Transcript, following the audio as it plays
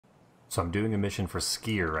So I'm doing a mission for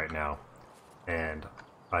Skier right now, and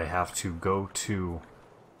I have to go to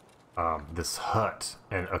this hut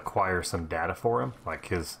and acquire some data for him. Like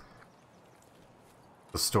the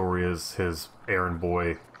story is his errand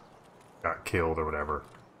boy got killed or whatever.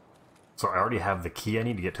 So I already have the key I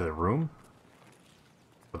need to get to the room,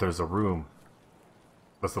 but there's a room,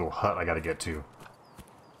 this little hut I got to get to,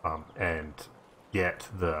 and get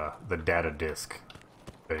the data disk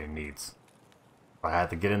that he needs. I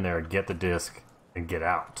had to get in there, get the disk, and get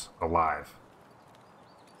out alive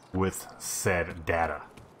with said data.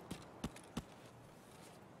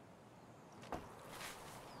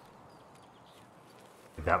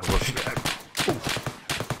 That was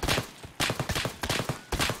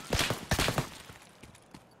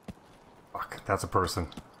fuck, that's a person.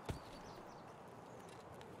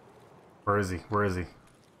 Where is he? Where is he?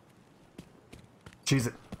 Cheese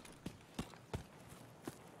it.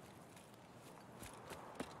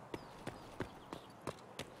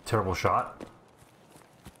 Terrible shot.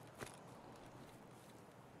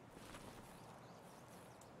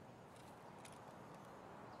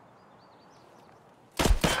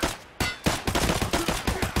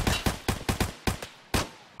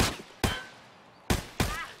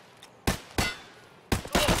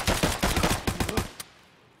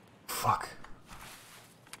 Fuck.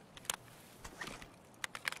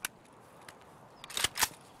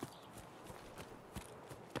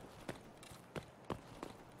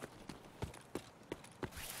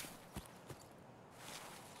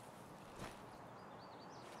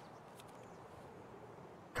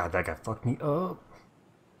 God, that guy fucked me up.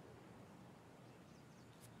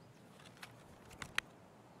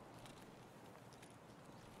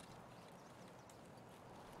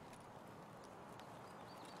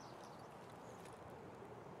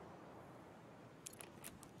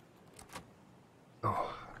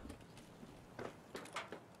 Oh.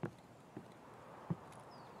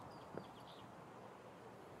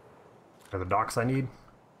 Are the docks I need?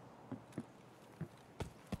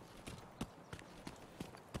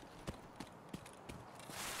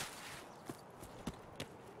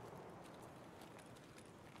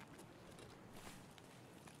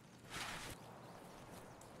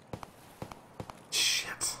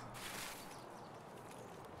 Shit.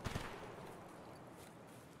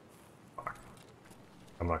 Fuck.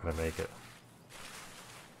 I'm not gonna make it.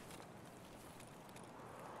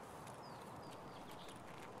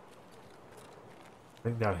 I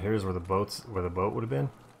think down here is where the boat would have been.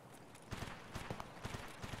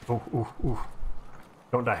 Ooh, ooh, ooh.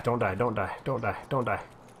 Don't die, don't die, don't die, don't die, don't die.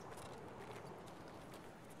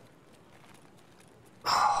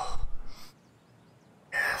 Oh.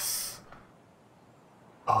 Yes.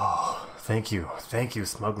 Oh, thank you,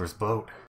 smuggler's boat.